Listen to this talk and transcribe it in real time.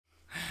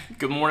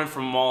Good morning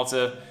from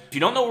Malta. If you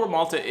don't know where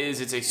Malta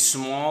is, it's a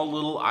small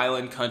little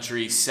island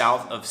country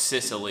south of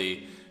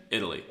Sicily,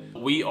 Italy.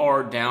 We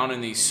are down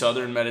in the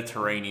southern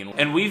Mediterranean,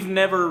 and we've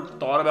never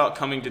thought about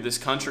coming to this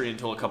country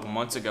until a couple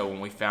months ago when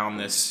we found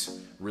this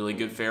really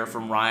good fare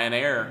from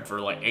Ryanair for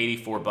like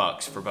 84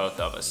 bucks for both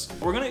of us.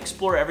 We're gonna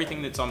explore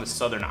everything that's on the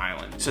southern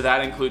island. So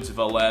that includes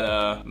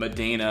Valletta,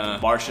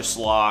 Mdina, Marcius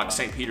Lock,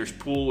 St. Peter's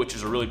Pool, which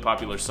is a really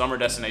popular summer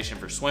destination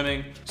for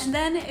swimming. And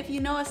then, if you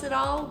know us at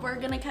all, we're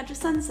gonna catch a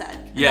sunset.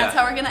 And yeah. That's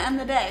how we're gonna end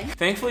the day.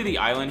 Thankfully, the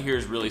island here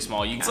is really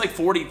small. It's like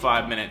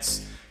 45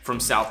 minutes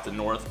from south to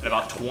north, and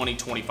about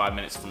 20-25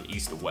 minutes from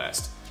east to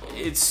west.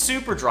 It's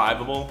super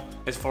drivable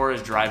as far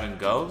as driving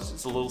goes.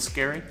 It's a little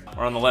scary.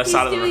 We're on the left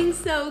side of the road.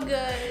 He's doing so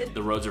good.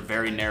 The roads are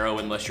very narrow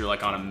unless you're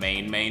like on a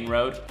main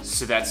road,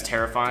 so that's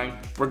terrifying.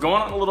 We're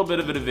going on a little bit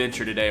of an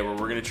adventure today where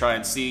we're gonna try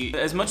and see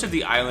as much of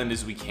the island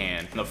as we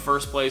can. And the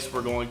first place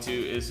we're going to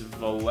is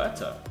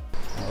Valletta.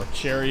 Our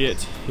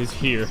chariot is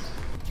here.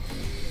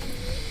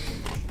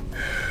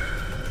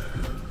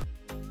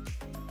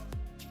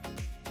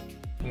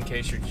 In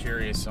case you're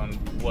curious on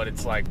what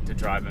it's like to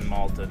drive in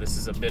Malta, this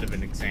is a bit of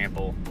an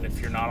example. If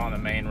you're not on the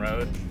main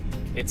road,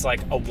 it's like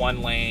a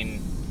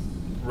one-lane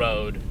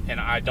road,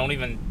 and I don't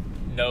even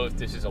know if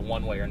this is a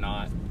one-way or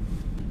not,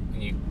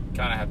 and you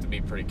kind of have to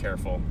be pretty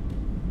careful.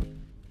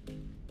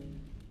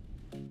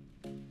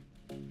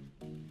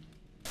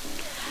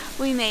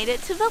 We made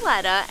it to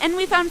Valletta, and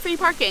we found free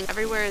parking.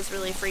 Everywhere is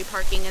really free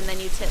parking, and then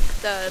you tip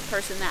the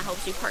person that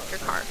helps you park your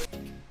car.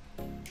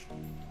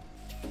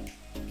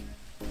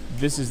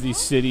 This is the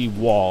city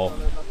wall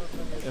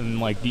and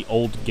like the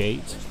old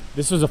gate.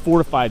 This was a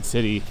fortified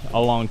city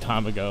a long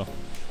time ago,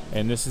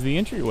 and this is the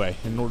entryway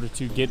in order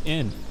to get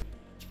in.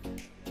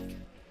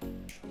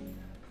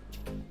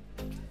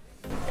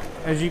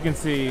 As you can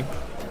see,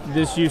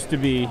 this used to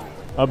be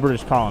a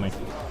British colony.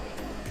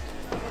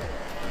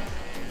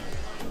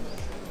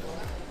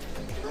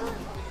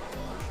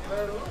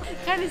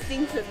 It kind of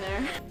stinks in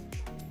there.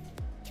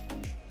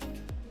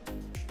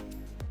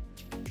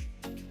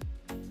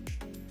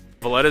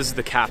 Valletta is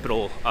the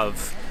capital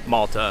of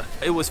Malta.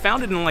 It was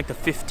founded in like the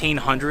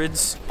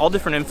 1500s. All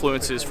different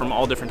influences from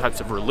all different types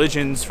of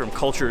religions, from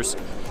cultures.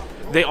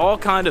 They all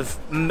kind of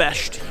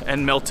meshed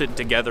and melted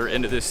together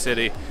into this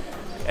city.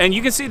 And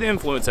you can see the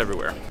influence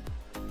everywhere.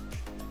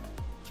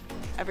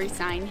 Every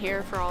sign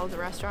here for all the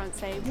restaurants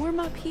say, warm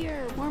up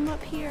here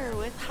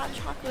with hot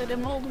chocolate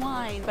and mulled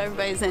wine.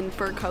 Everybody's in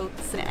fur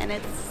coats and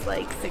it's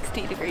like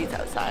 60 degrees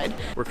outside.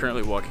 We're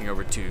currently walking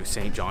over to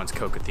St. John's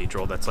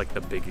Co-Cathedral. That's like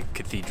the big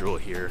cathedral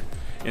here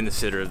in the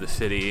center of the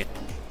city.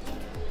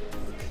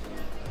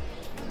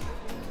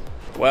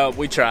 Well,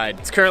 we tried.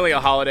 It's currently a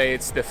holiday.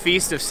 It's the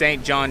Feast of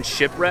St. John's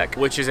Shipwreck,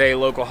 which is a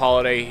local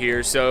holiday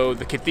here. So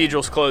the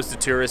cathedral's closed to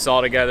tourists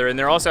altogether, and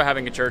they're also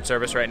having a church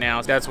service right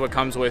now. That's what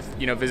comes with,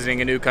 you know,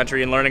 visiting a new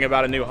country and learning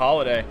about a new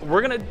holiday.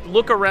 We're gonna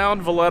look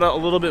around Valletta a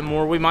little bit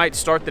more. We might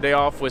start the day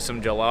off with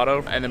some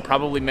gelato and then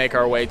probably make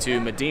our way to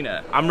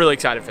Mdina. I'm really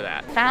excited for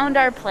that. Found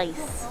our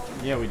place.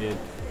 Yeah, we did.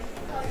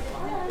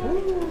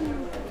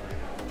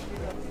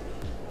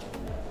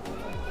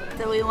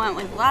 So we went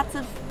with lots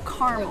of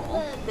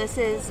caramel. This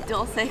is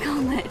dulce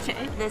con leche.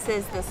 This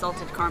is the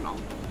salted caramel.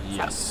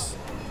 Yes.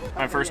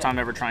 My first time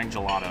ever trying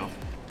gelato.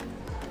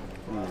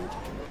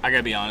 I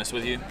gotta be honest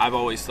with you, I've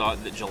always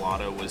thought that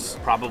gelato was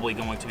probably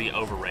going to be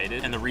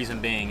overrated, and the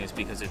reason being is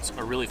because it's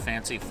a really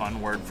fancy, fun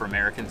word for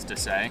Americans to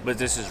say, but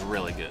this is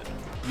really good.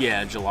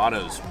 Yeah,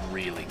 gelato's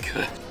really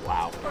good.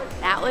 Wow.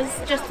 That was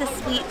just the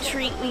sweet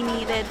treat we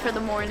needed for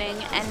the morning,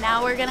 and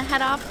now we're gonna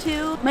head off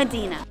to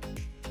Mdina.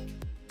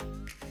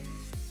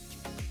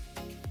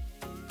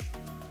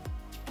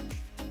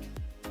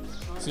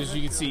 So as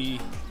you can see,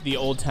 the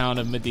old town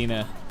of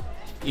Mdina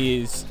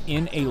is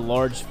in a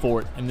large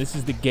fort, and this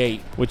is the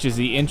gate, which is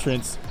the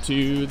entrance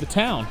to the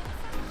town.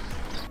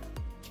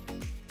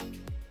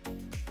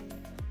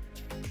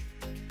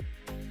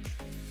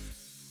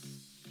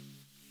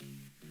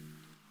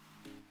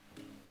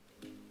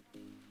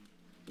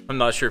 I'm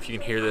not sure if you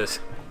can hear this,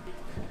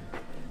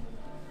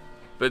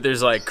 but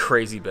there's like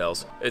crazy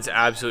bells. It's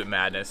absolute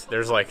madness.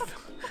 There's like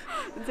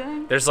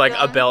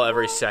a bell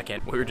every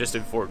second. We were just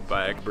informed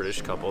by a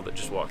British couple that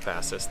just walked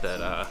past us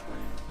that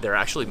they're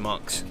actually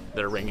monks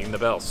that are ringing the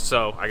bells.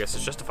 So I guess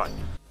it's justified.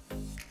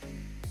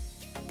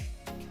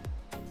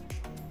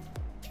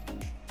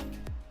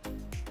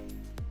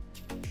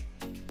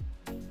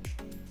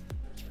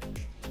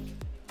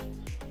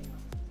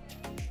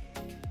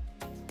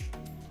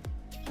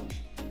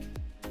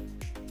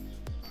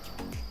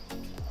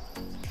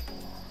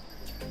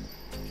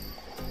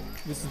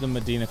 This is the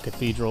Mdina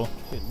Cathedral.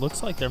 It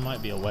looks like there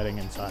might be a wedding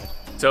inside.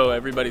 So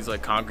everybody's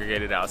like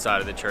congregated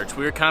outside of the church.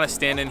 We were kind of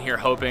standing here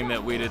hoping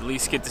that we'd at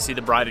least get to see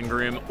the bride and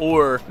groom,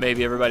 or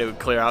maybe everybody would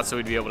clear out so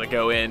we'd be able to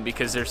go in,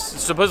 because there's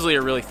supposedly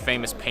a really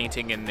famous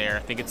painting in there. I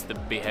think it's the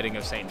beheading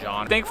of St.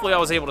 John. Thankfully, I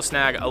was able to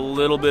snag a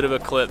little bit of a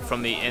clip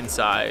from the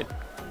inside.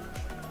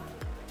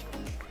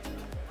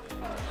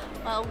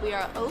 Well, we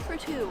are 0 for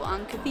 2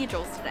 on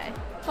cathedrals today,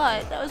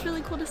 but that was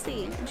really cool to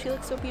see, and she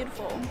looks so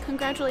beautiful.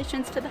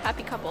 Congratulations to the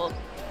happy couple,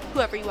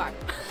 whoever you are.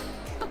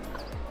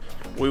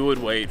 We would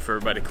wait for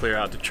everybody to clear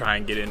out to try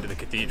and get into the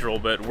cathedral,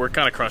 but we're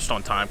kind of crushed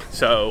on time,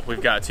 so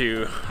we've got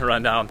to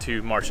run down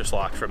to Marshall's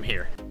from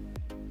here.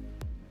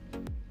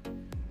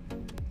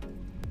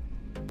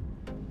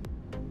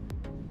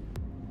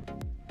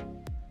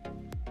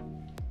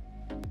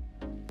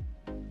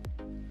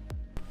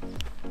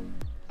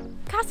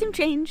 Costume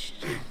change.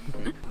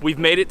 We've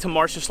made it to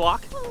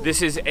Marshall's.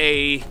 This is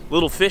a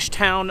little fish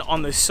town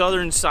on the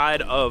southern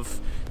side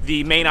of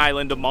the main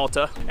island of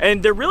Malta,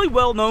 and they're really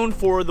well known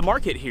for the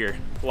market here.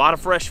 A lot of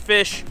fresh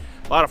fish,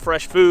 a lot of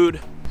fresh food,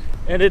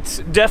 and it's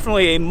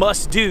definitely a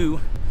must-do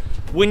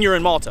when you're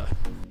in Malta.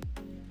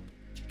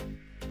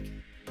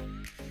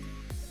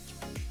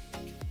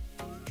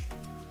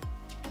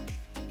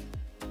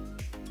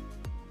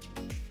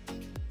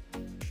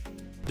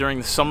 During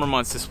the summer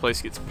months, this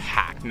place gets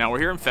packed. Now we're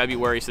here in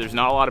February, so there's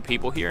not a lot of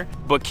people here,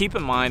 but keep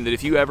in mind that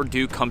if you ever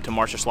do come to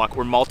Marshall's,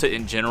 or Malta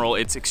in general,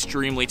 it's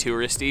extremely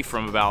touristy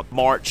from about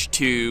March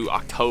to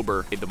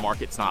October. The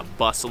market's not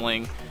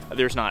bustling.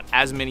 There's not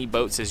as many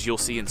boats as you'll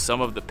see in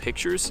some of the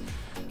pictures,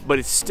 but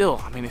it's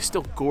still, I mean, it's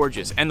still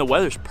gorgeous. And the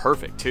weather's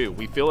perfect too.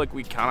 We feel like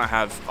we kind of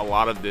have a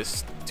lot of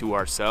this to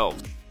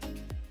ourselves.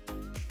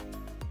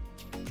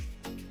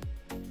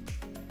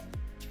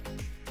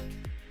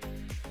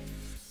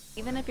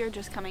 Even if you're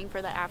just coming for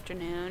the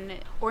afternoon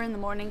or in the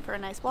morning for a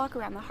nice walk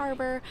around the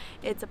harbor,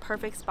 it's a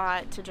perfect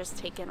spot to just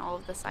take in all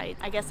of the sights.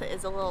 I guess it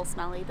is a little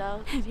smelly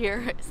though, if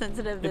you're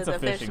sensitive to the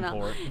fish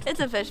smell. It's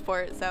a fish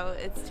port, so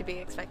it's to be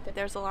expected.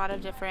 There's a lot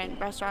of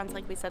different restaurants,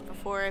 like we said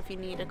before, if you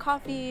need a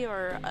coffee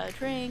or a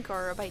drink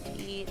or a bite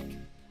to eat.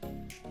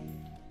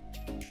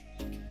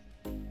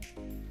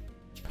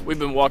 We've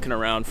been walking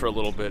around for a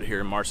little bit here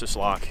in Marshall's.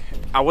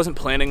 I wasn't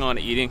planning on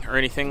eating or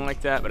anything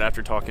like that, but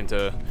after talking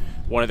to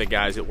one of the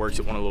guys that works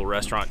at one of the little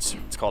restaurants,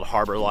 it's called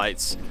Harbor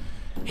Lights,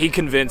 he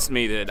convinced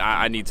me that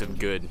I need some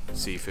good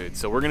seafood.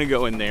 So we're gonna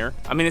go in there.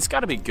 I mean, it's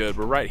gotta be good.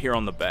 We're right here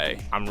on the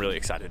bay. I'm really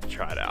excited to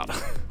try it out.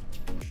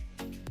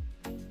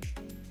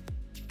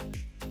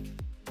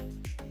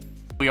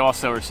 We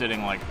also are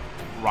sitting like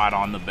right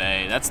on the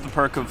bay. That's the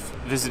perk of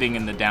visiting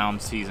in the down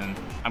season.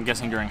 I'm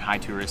guessing during high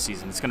tourist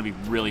season, it's gonna be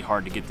really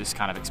hard to get this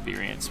kind of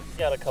experience.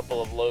 Got a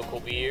couple of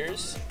local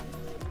beers.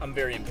 I'm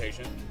very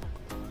impatient,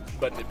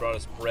 but they brought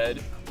us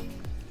bread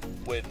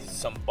with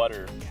some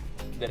butter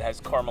that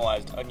has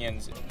caramelized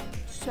onions.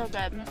 So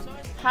good.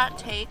 Hot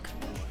take,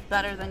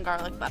 better than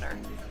garlic butter.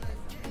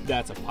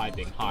 That's a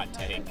piping hot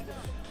take.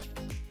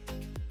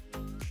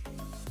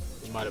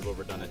 We might have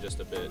overdone it just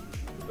a bit,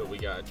 but we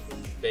got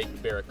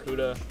baked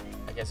barracuda.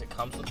 I guess it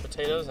comes with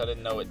potatoes. I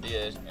didn't know it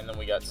did. And then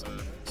we got some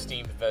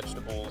steamed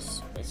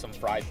vegetables and some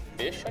fried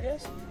fish, I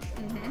guess,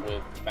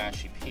 with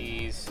mashy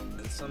peas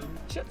and some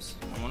chips.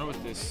 I wonder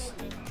what this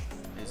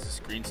is.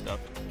 This green stuff.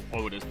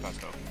 Oh, it is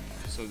pesto.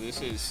 So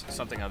this is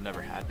something I've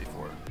never had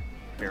before.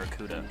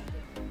 Barracuda.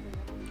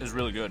 It's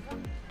really good.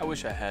 I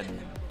wish I had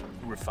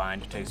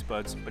refined taste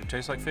buds, but it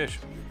tastes like fish.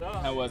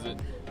 How was it?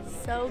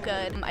 So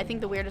good. I think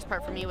the weirdest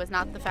part for me was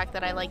not the fact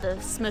that I like the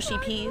smushy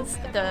peas.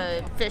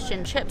 The fish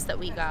and chips that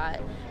we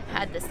got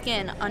had the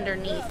skin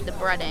underneath the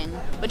breading,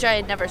 which I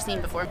had never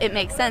seen before. It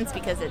makes sense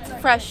because it's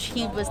fresh.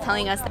 He was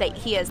telling us that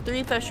he has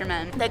 3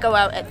 fishermen that go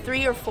out at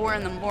 3 or 4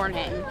 in the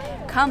morning,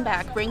 come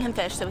back, bring him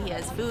fish, so he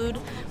has food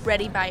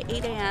ready by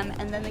 8 a.m.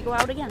 and then they go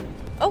out again.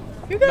 Oh,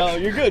 you're good. No,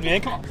 you're good,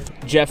 man. Come on.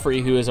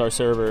 Jeffrey, who is our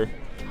server,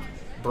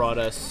 brought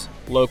us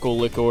local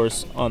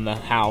liqueurs on the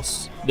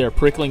house. They're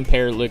prickling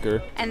pear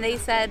liquor. And they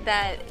said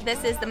that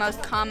this is the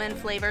most common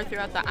flavor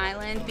throughout the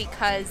island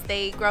because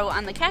they grow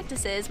on the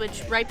cactuses,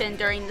 which ripen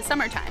during the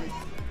summertime.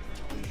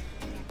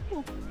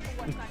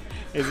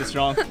 Is it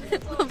strong? A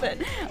little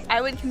bit.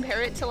 I would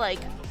compare it to like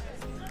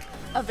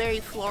a very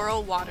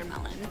floral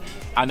watermelon.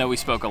 I know we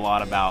spoke a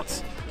lot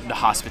about the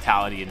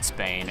hospitality in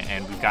Spain,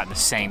 and we've gotten the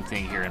same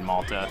thing here in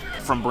Malta.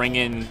 From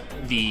bringing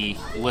the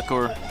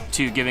liquor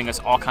to giving us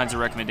all kinds of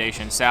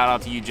recommendations. Shout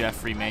out to you,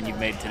 Jeffrey, man. You've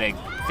made today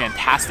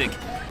fantastic.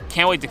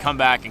 Can't wait to come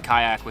back and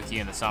kayak with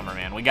you in the summer,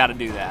 man. We got to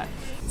do that.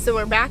 So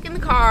we're back in the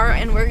car,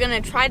 and we're gonna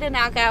try to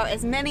knock out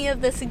as many of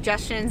the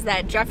suggestions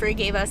that Jeffrey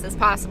gave us as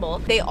possible.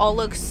 They all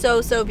look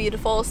so, so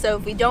beautiful, so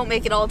if we don't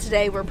make it all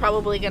today, we're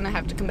probably gonna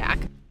have to come back.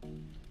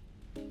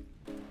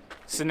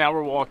 So now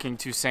we're walking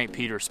to St.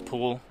 Peter's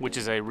Pool, which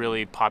is a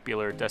really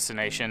popular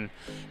destination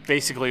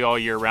basically all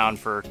year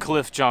round for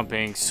cliff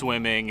jumping,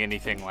 swimming,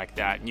 anything like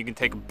that. And you can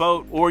take a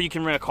boat, or you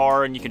can rent a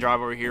car and you can drive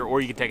over here, or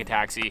you can take a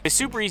taxi. It's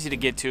super easy to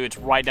get to. It's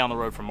right down the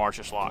road from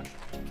Marshall's.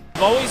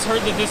 I've always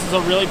heard that this is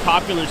a really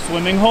popular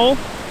swimming hole,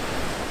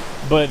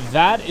 but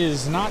that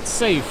is not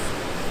safe.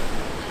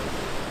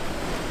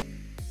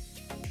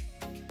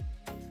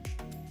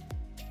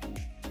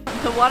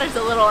 The water's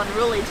a little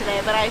unruly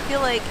today, but I feel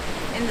like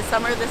in the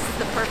summer this is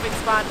the perfect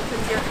spot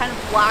because you're kind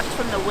of blocked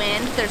from the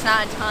wind. There's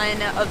not a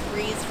ton of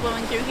breeze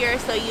flowing through here,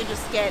 so you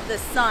just get the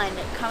sun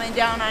coming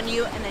down on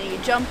you, and then you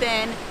jump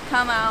in,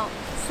 come out,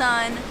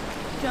 sun,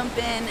 jump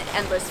in,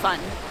 endless fun.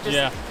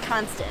 Just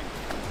constant.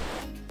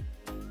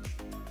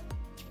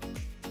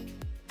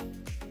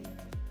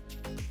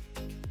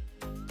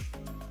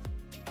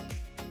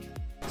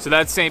 So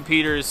that's St.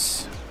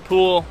 Peter's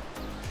pool.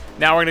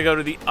 Now we're gonna go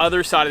to the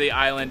other side of the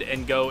island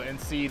and go and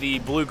see the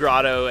Blue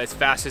Grotto as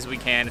fast as we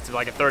can. It's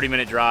like a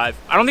 30-minute drive.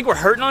 I don't think we're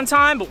hurting on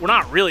time, but we're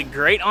not really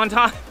great on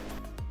time.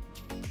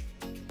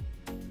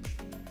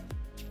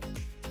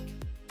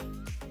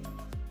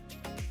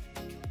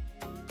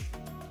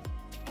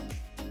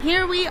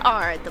 Here we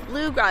are at the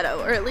Blue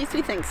Grotto, or at least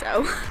we think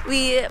so.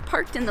 We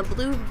parked in the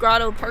Blue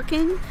Grotto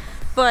parking,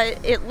 but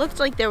it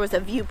looked like there was a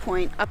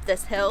viewpoint up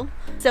this hill.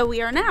 So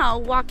we are now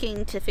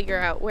walking to figure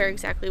out where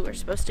exactly we're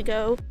supposed to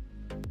go.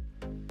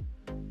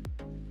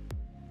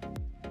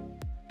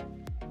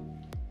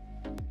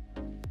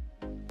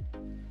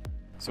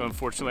 So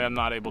unfortunately, I'm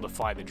not able to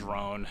fly the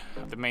drone.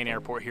 The main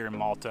airport here in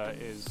Malta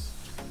is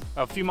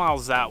a few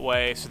miles that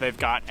way, so they've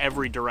got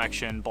every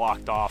direction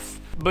blocked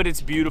off. But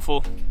it's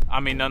beautiful. I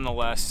mean,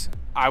 nonetheless,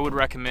 I would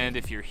recommend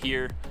if you're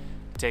here,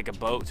 take a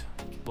boat,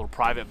 a little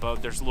private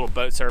boat. There's a little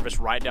boat service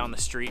right down the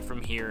street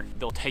from here.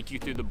 They'll take you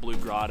through the Blue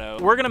Grotto.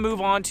 We're gonna move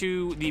on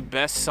to the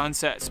best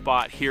sunset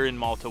spot here in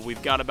Malta.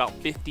 We've got about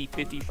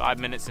 55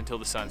 minutes until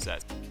the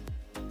sunset.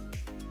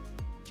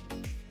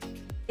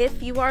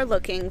 If you are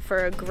looking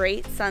for a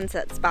great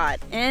sunset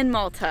spot in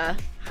Malta,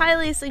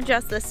 highly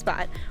suggest this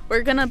spot.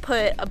 We're gonna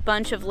put a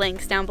bunch of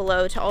links down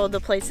below to all the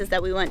places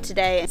that we went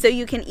today so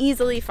you can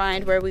easily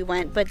find where we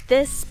went, but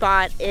this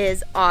spot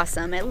is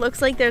awesome. It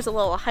looks like there's a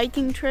little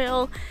hiking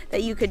trail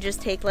that you could just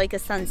take like a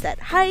sunset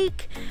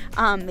hike,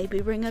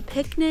 maybe bring a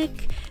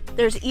picnic.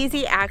 There's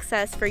easy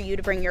access for you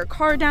to bring your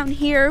car down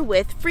here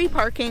with free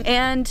parking,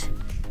 and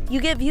you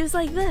get views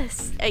like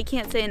this. I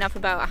can't say enough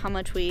about how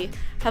much we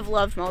have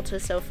loved Malta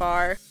so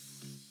far.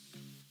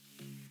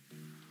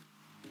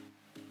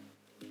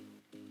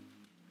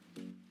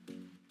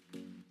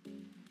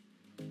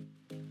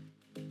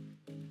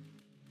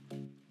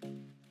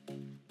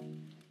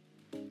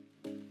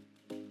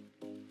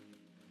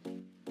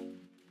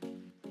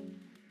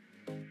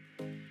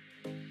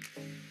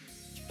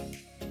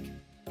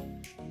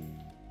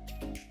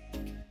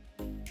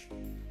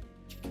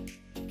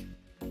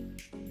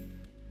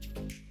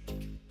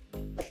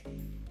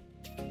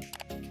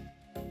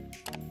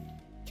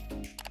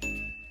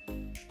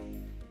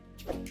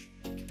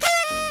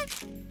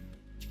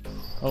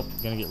 Oh,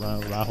 gonna get run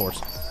over by a horse.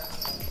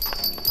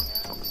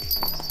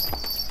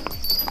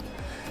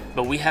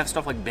 But we have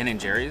stuff like Ben &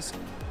 Jerry's.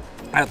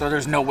 I thought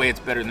there's no way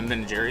it's better than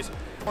Ben & Jerry's.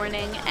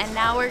 Morning, and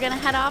now we're gonna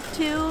head off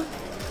to,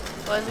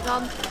 what is it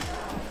called?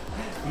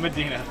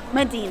 Mdina.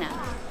 Mdina.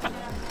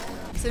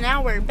 So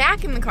now we're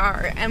back in the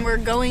car and we're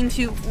going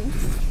to...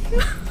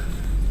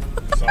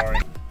 Sorry.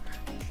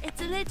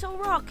 It's a little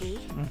rocky.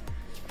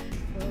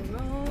 We're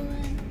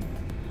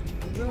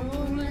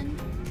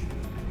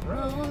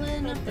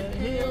rolling up the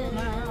hill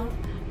now.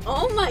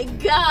 Oh my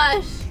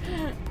gosh!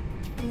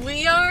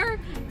 We are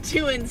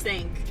too in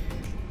sync.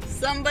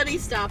 Somebody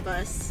stop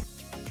us.